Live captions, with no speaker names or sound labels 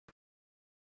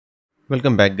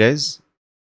Welcome back, guys.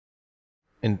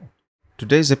 In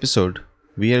today's episode,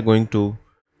 we are going to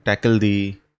tackle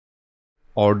the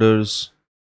orders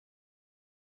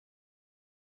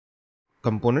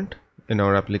component in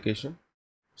our application.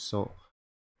 So,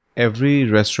 every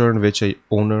restaurant which a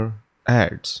owner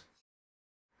adds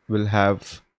will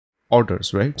have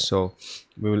orders, right? So,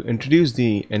 we will introduce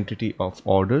the entity of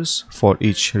orders for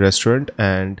each restaurant,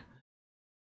 and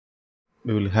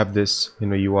we will have this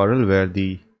URL where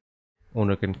the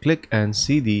owner can click and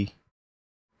see the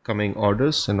coming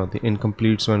orders. The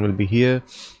incompletes one will be here.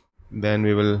 Then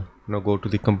we will go to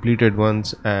the completed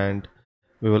ones, and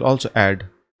we will also add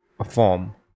a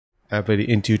form, a very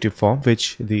intuitive form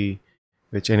which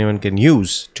anyone can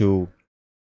use to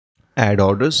add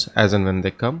orders as and when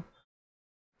they come.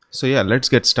 So yeah, let's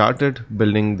get started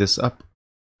building this up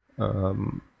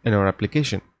in our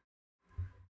application.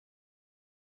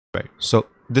 Right, so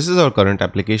this is our current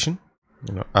application.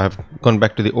 I've gone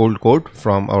back to the old code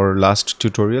from our last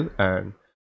tutorial, and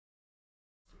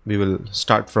we will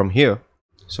start from here.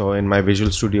 So in my Visual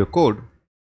Studio Code,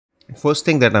 first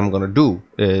thing that I'm going to do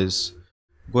is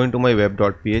go into my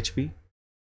web.php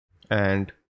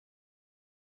and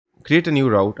create a new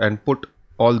route and put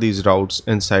all these routes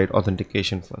inside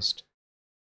authentication first.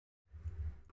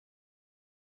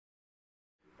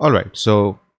 Alright,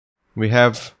 so we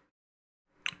have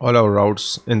all our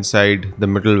routes inside the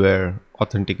middleware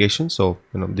authentication. So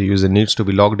the user needs to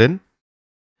be logged in,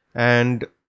 and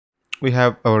we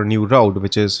have our new route,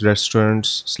 which is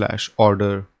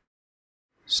restaurants/order/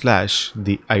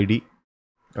 the ID.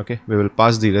 Okay, we will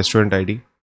pass the restaurant ID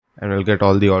and we'll get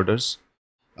all the orders.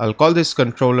 I'll call this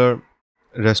controller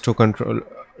restaurant,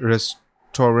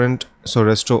 so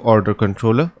resto order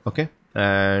controller. Okay,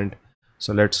 and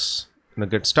so let's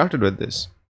get started with this.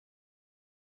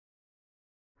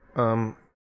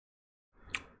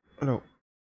 No,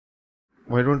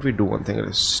 why don't we do one thing?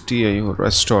 STIO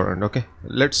restaurant. Okay,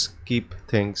 let's keep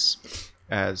things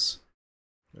as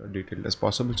detailed as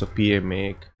possible. So pa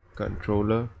make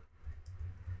controller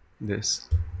this.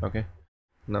 Okay,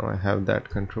 now I have that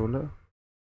controller.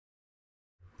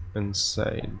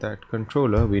 Inside that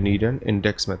controller we need an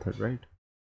index method, right?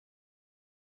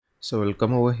 So we'll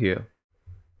come over here.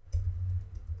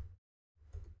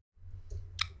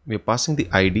 We're passing the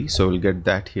ID, so we'll get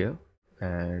that here.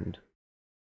 And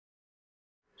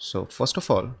so first of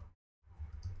all,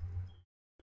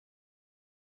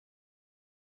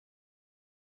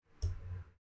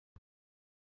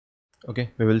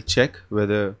 okay, we will check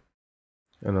whether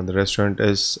the restaurant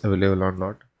is available or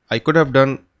not. I could have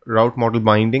done route model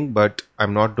binding, but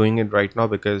I'm not doing it right now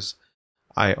because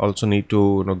I also need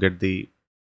to get the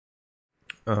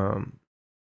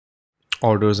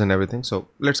orders and everything. So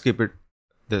let's keep it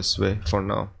this way for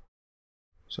now.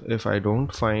 So if I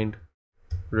don't find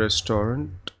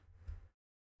restaurant,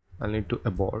 I'll need to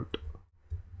abort,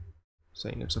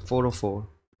 saying it's a 404.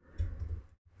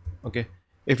 Okay,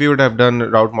 if you would have done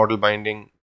route model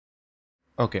binding.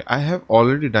 Okay, I have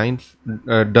already done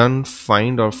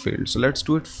find or failed, so let's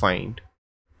do it find.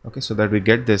 Okay, so that we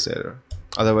get this error,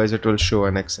 otherwise it will show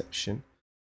an exception.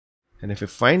 And if we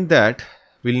find that,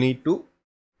 we'll need to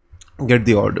get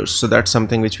the orders. So that's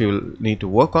something which we will need to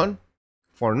work on.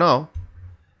 For now,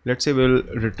 let's say we'll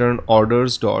return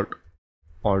orders dot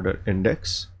order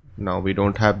index. Now we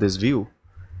don't have this view,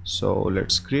 so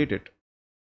let's create it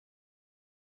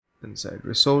inside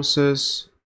resources.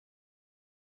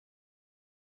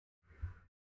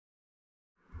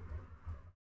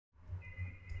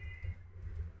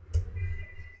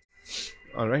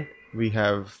 All right, we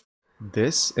have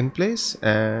this in place,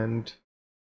 and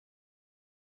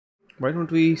why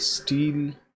don't we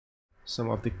steal some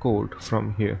of the code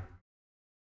from here,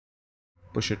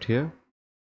 push it here,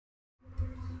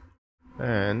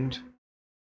 and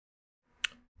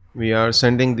we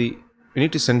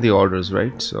need to send the orders,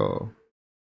 right? So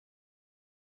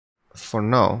for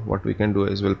now, what we can do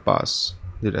is we'll pass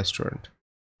the restaurant.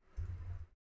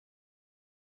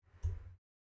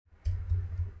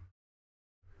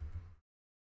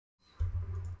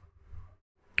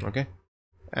 Okay,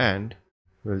 and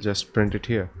we'll just print it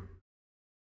here,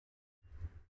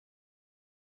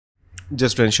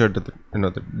 just to ensure that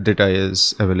the data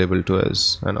is available to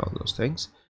us and all those things.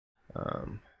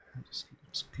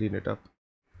 Let's clean it up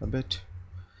a bit.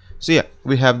 So yeah,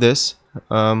 we have this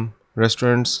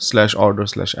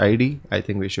restaurants/order/id. I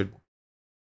think we should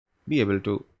be able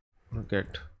to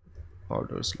get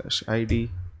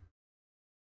order/id.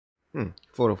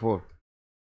 404.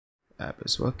 App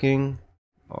is working.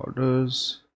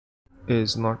 Orders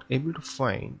is not able to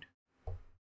find.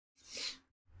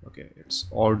 Okay, it's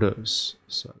orders,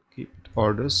 so I'll keep it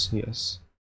orders. Yes,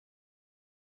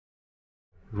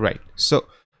 Right. So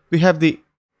we have the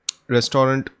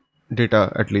restaurant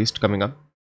data at least coming up.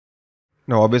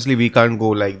 Now, obviously, we can't go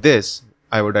like this.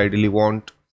 I would ideally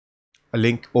want a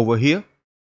link over here,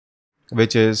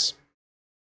 which is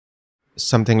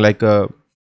something like a,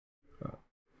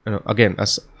 again,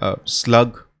 a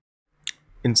slug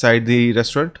inside the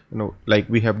restaurant, like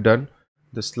we have done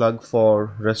the slug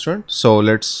for restaurant. So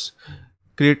let's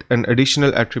create an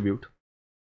additional attribute.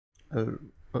 I'll,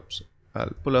 oops,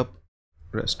 I'll pull up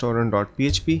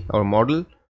restaurant.php, our model.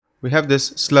 We have this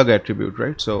slug attribute,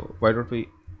 right? So why don't we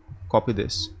copy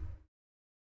this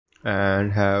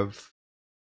and have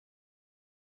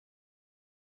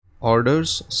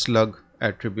orders slug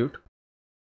attribute.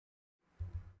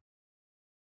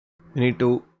 We need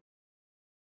to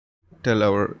tell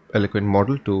our eloquent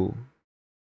model to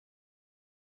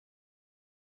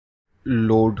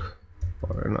load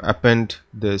or append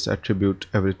this attribute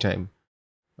every time.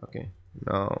 Okay,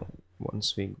 now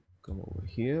once we come over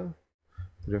here,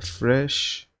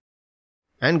 refresh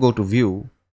and go to view,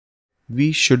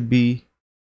 we should be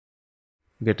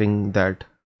getting that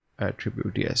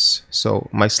attribute. Yes, so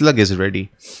my slug is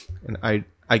ready, and I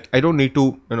don't need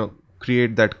to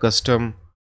create that custom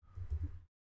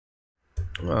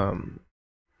um,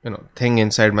 thing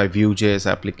inside my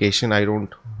Vue.js application. I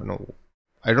don't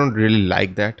really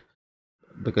like that,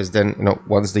 because then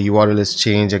once the URL is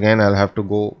changed again, I'll have to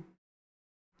go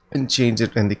and change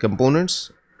it in the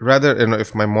components. Rather,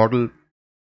 if my model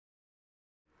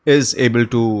is able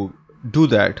to do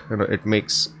that, it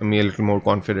makes me a little more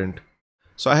confident.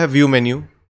 So I have view menu.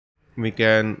 We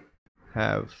can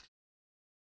have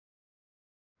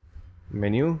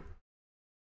menu,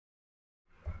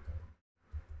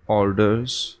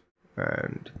 orders,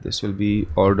 and this will be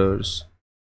orders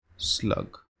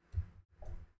slug.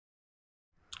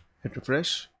 Hit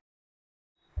refresh,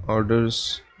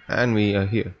 orders, and we are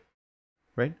here,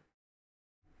 right?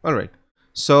 All right,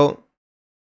 so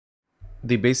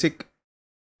the basic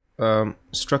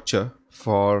structure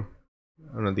for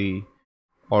the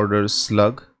orders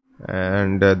slug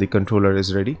and the controller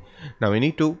is ready. Now we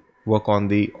need to work on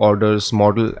the orders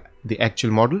model, the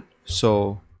actual model.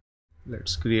 So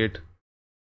let's create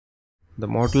the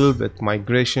model with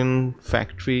migration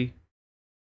factory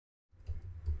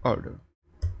order.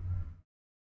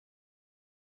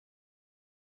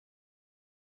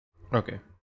 Okay,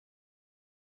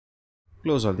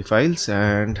 close all the files,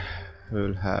 and we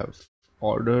will have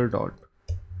order dot.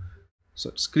 So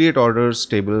let's create orders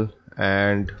table,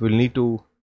 and we'll need to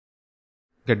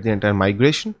get the entire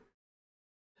migration.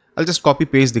 I'll just copy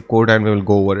paste the code and we will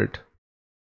go over it.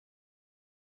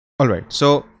 All right,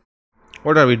 so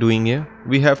what are we doing here?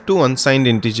 We have two unsigned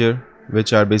integer,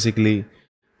 which are basically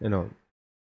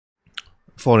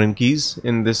foreign keys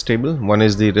in this table. One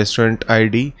is the restaurant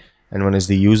ID and one is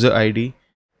the user ID.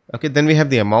 Okay, then we have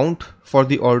the amount for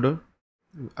the order.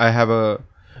 I have a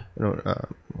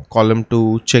column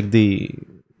to check the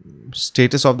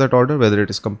status of that order, whether it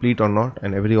is complete or not,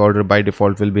 and every order by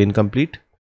default will be incomplete.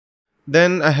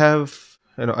 Then I have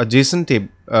a JSON table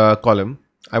column.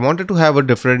 I wanted to have a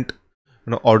different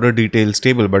order details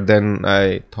table, but then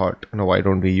I thought, why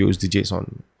don't we use the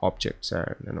JSON objects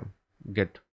and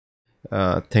get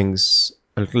things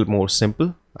a little more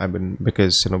simple.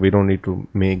 Because we don't need to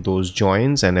make those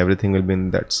joins, and everything will be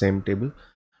in that same table,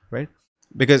 right?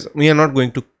 Because we are not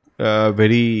going to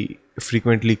very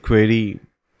frequently query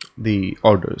the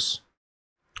orders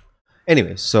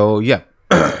anyway. So yeah,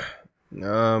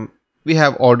 we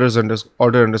have order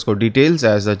underscore details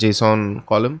as a JSON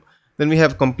column. Then we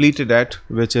have completed at,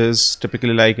 which is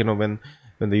typically like when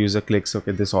the user clicks,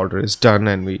 okay, this order is done,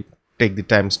 and we take the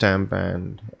timestamp,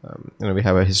 and we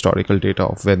have a historical data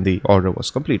of when the order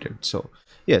was completed. So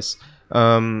yes,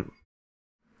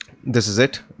 this is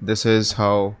it. This is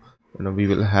how we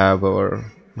will have our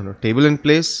table in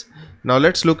place. Now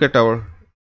let's look at our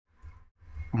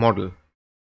model.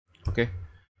 Okay,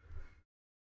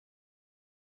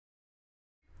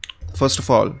 first of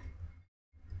all,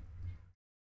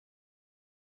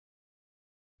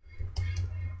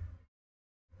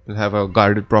 we'll have a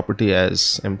guarded property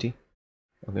as empty.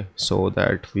 Okay, so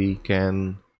that we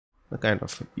can kind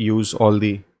of use all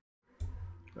the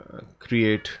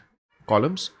create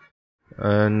columns,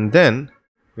 and then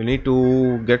we need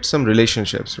to get some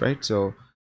relationships, right? So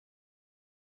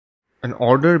an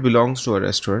order belongs to a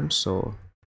restaurant, so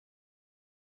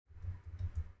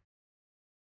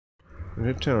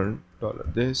return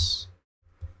 $this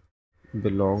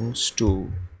belongs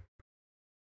to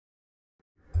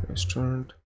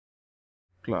restaurant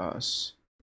class,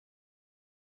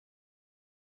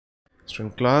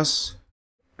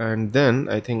 and then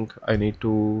I think I need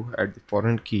to add the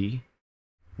foreign key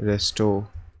resto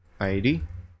id.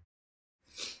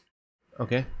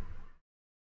 Okay.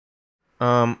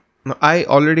 Now I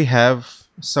already have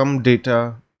some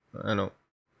data, you know,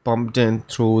 pumped in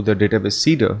through the database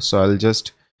seeder, so I'll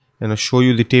just, show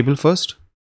you the table first.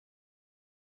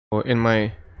 So in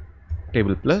my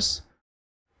table plus,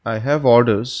 I have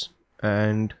orders,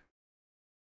 and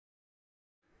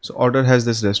so order has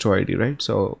this resto id, right?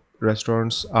 So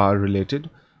restaurants are related.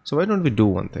 So why don't we do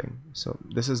one thing? So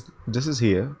this is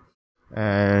here,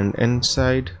 and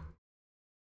inside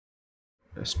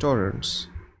restaurants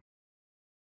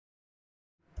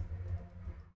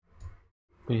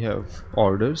we have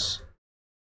orders.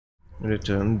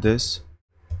 Return this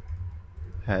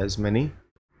has many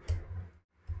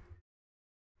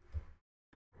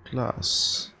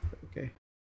class. Okay.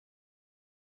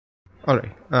 All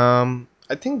right.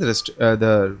 I think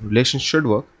the relation should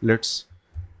work. Let's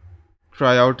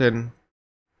try out in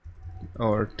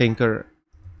our tinker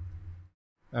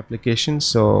application.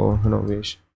 So we're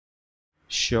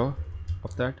sure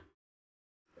of that.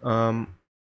 Um,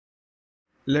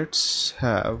 let's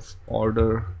have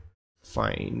order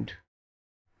find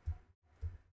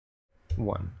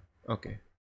one. Okay.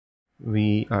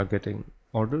 We are getting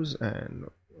orders, and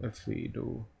if we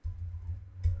do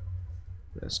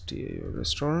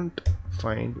restaurant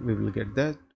find, we will get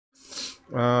that.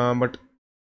 But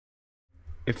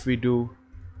if we do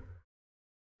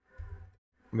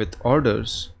with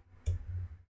orders,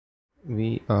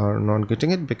 we are not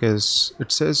getting it because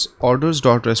it says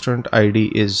orders.restaurant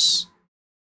id is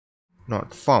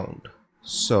not found.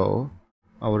 So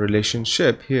our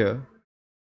relationship here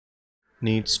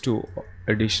needs to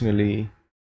additionally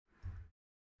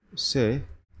say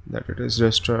that it is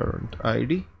restaurant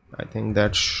id. I think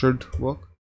that should work.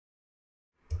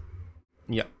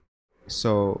 Yeah.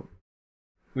 So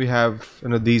we have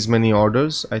these many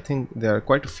orders. I think there are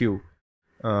quite a few.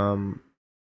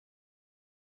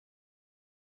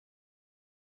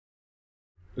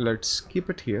 Let's keep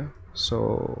it here.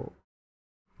 So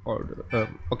order.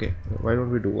 Okay, why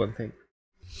don't we do one thing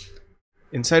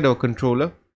inside our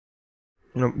controller,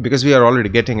 because we are already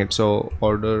getting it. So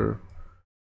order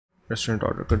restaurant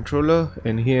order controller.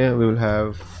 In here we will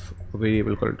have a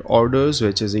variable called orders,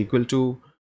 which is equal to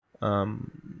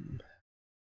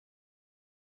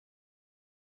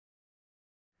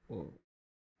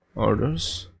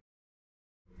orders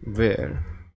where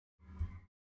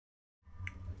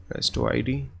resto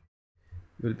id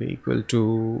will be equal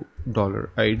to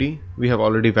 $id. We have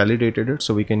already validated it,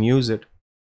 so we can use it.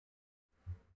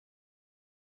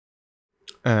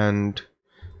 And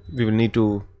we will need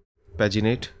to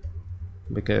paginate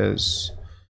because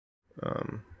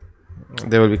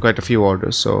there will be quite a few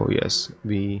orders. So yes,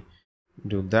 we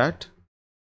do that.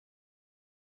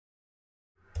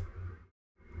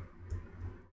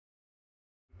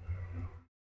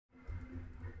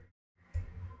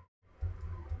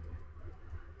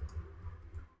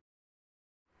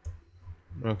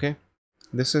 Okay,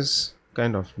 this is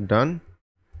kind of done.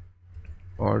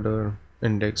 Order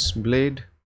index blade.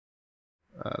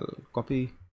 I'll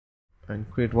copy and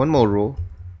create one more row,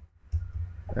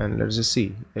 and let's just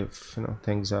see if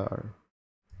things are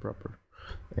proper.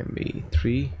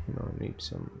 MB3, need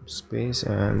some space,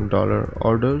 and dollar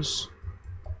orders.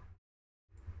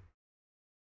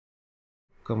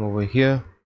 Come over here.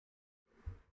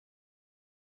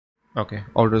 Okay,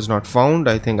 orders not found.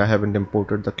 I think I haven't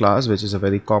imported the class, which is a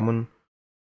very common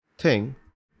thing.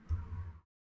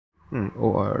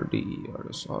 ORD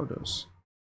orders.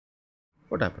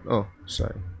 What happened? Oh,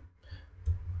 sorry.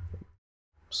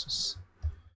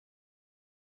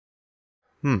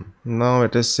 Now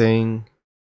it is saying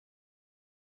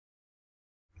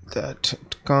that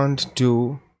it can't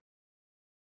do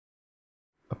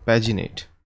a paginate.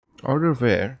 Order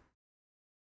where?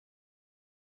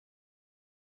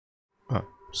 Oh,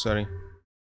 sorry.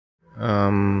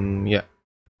 Yeah.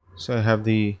 So I have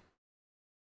the.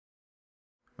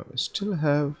 I still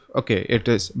have. Okay, it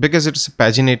is because it's a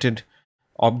paginated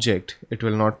object. It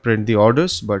will not print the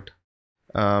orders, but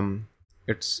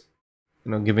it's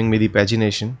giving me the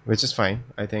pagination, which is fine.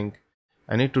 I think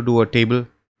I need to do a table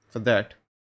for that.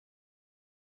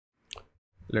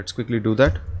 Let's quickly do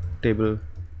that. Table.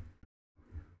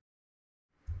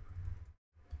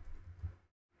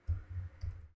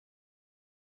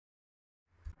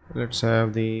 Let's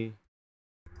have the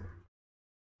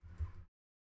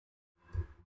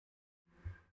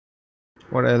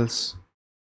what else?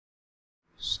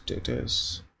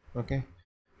 Status. Okay,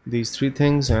 these three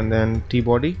things, and then t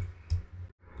body.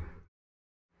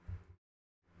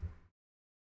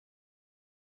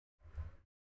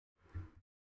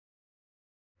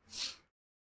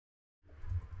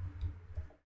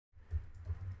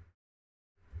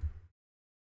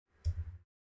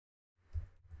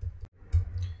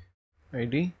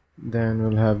 ID, then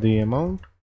we'll have the amount.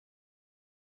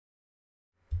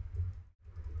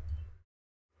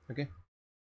 Okay,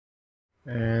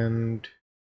 and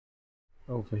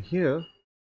over here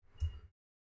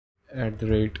at the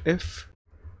rate if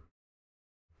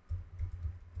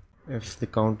the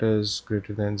count is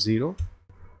greater than 0,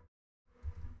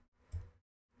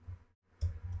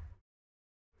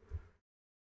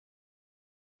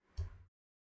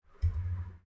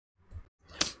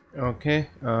 okay.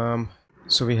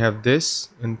 So we have this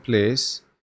in place,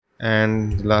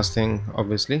 and the last thing,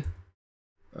 obviously,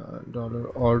 dollar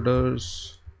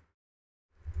orders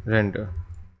render.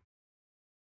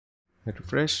 Hit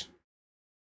refresh,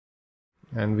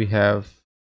 and we have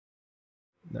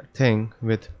that thing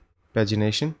with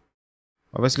pagination.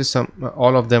 Obviously,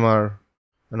 all of them are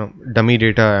dummy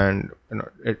data, and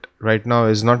it right now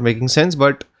is not making sense,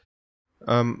 but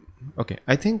okay,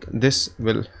 I think this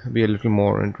will be a little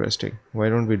more interesting. Why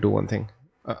don't we do one thing?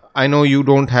 I know you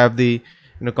don't have the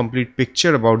complete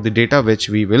picture about the data which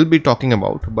we will be talking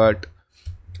about, but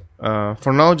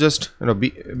for now, just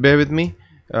bear with me.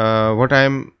 What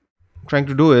I'm trying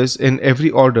to do is, in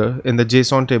every order in the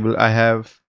JSON table, I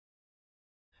have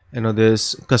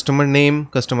this customer name,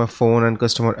 customer phone, and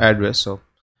customer address. So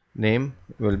name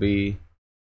will be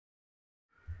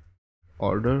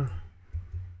order,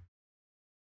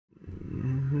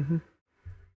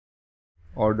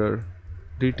 order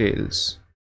details,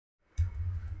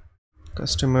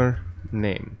 customer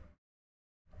name.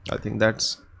 I think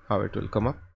that's how it will come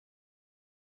up.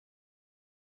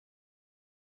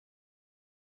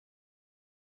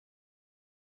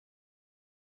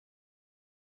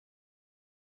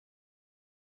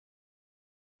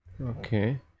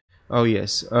 Okay. Oh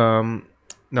yes.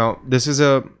 Now this is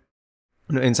a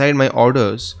inside my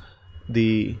orders,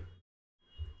 the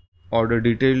order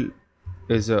detail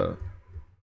is a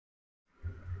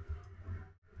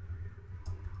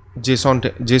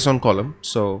JSON column.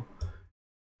 So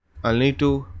I'll need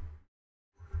to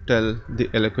tell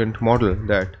the eloquent model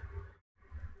that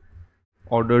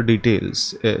order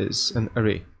details is an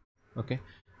array. Okay.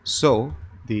 So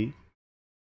the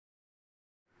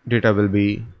data will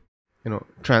be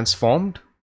transformed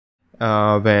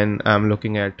when I'm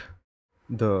looking at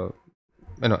the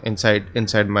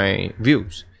inside my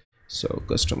views. So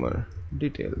customer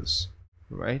details,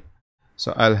 right?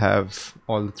 So I'll have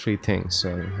all the three things. So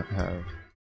I'll have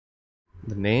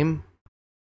the name.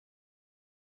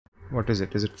 What is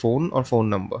it? Is it phone or phone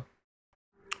number?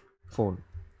 Phone.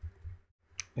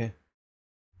 Yeah.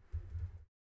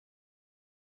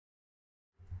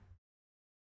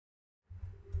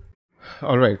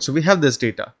 All right. So we have this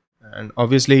data, and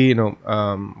obviously,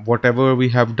 whatever we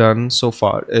have done so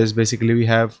far is basically we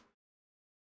have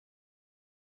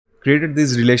created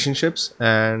these relationships,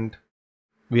 and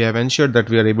we have ensured that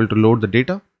we are able to load the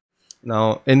data.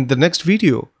 Now, in the next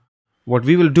video, what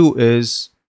we will do is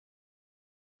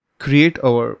create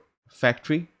our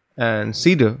factory and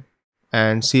seeder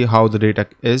and see how the data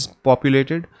is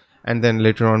populated, and then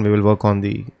later on we will work on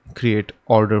the create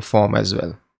order form as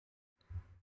well.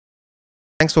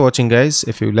 Thanks for watching, guys.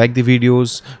 If you like the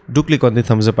videos, do click on the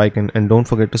thumbs up icon and don't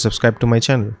forget to subscribe to my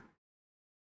channel.